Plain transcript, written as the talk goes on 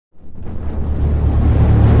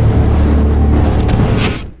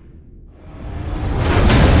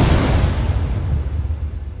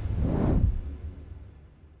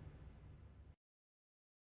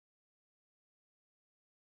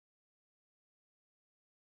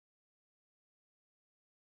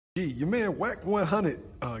your man Wack 100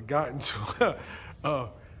 got into a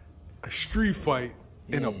street fight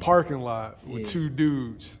in a parking lot with two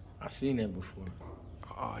dudes. I seen that before.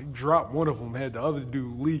 He dropped one of them, had the other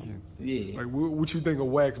dude leaking. Yeah. Like, what you think of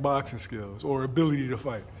Wack's boxing skills or ability to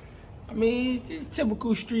fight? I mean, just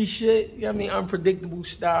typical street shit. You know what I mean? Unpredictable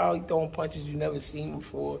style. He throwing punches you never seen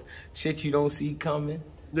before. Shit you don't see coming.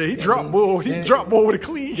 Yeah, he dropped bull. He dropped bull with a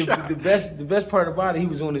clean shot. The best part about it, he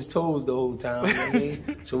was on his toes the whole time. You know what I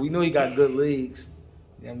mean? So we know he got good legs.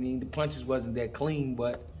 You know what I mean? The punches wasn't that clean,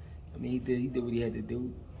 but I mean, he did what he had to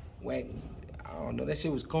do. Wack, I don't know. That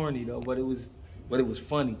shit was corny though, but it was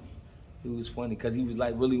funny. It was funny because he was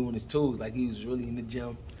like really on his toes, like he was really in the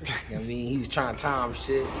gym. You know what I mean? He was trying to time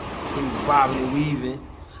shit. He was bobbing and weaving.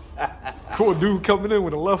 Cool dude coming in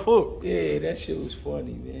with a left hook. Yeah, that shit was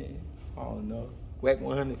funny, man. I don't know. Wack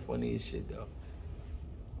 100 funny as shit though.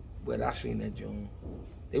 But I seen that joint.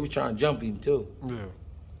 They was trying to jump him too.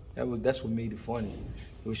 Yeah. That's what made it funny.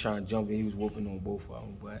 He was trying to jump him. He was whooping on both of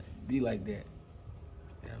them. But be like that.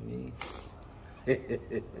 You know what I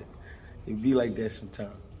mean? It be like that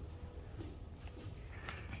sometimes.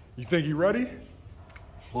 You think he ready?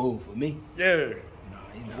 Oh, for me? Yeah. Nah,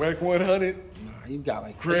 he not. Wack 100. Nah, he got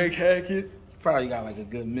like Greg Hackett. Probably got like a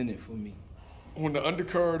good minute for me. On the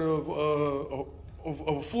undercard of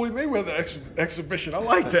a Floyd Mayweather exhibition. I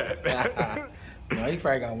like that. No, he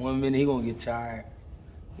probably got 1 minute. He gonna get tired.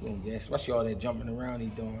 He gonna get, especially all that jumping around he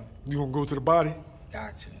doing. You gonna go to the body?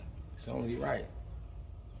 Gotcha. It's only right.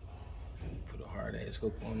 Put a hard ass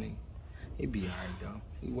hook on me. He be alright though.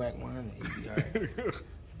 He Wack 100. He be alright.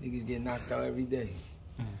 Niggas get knocked out every day.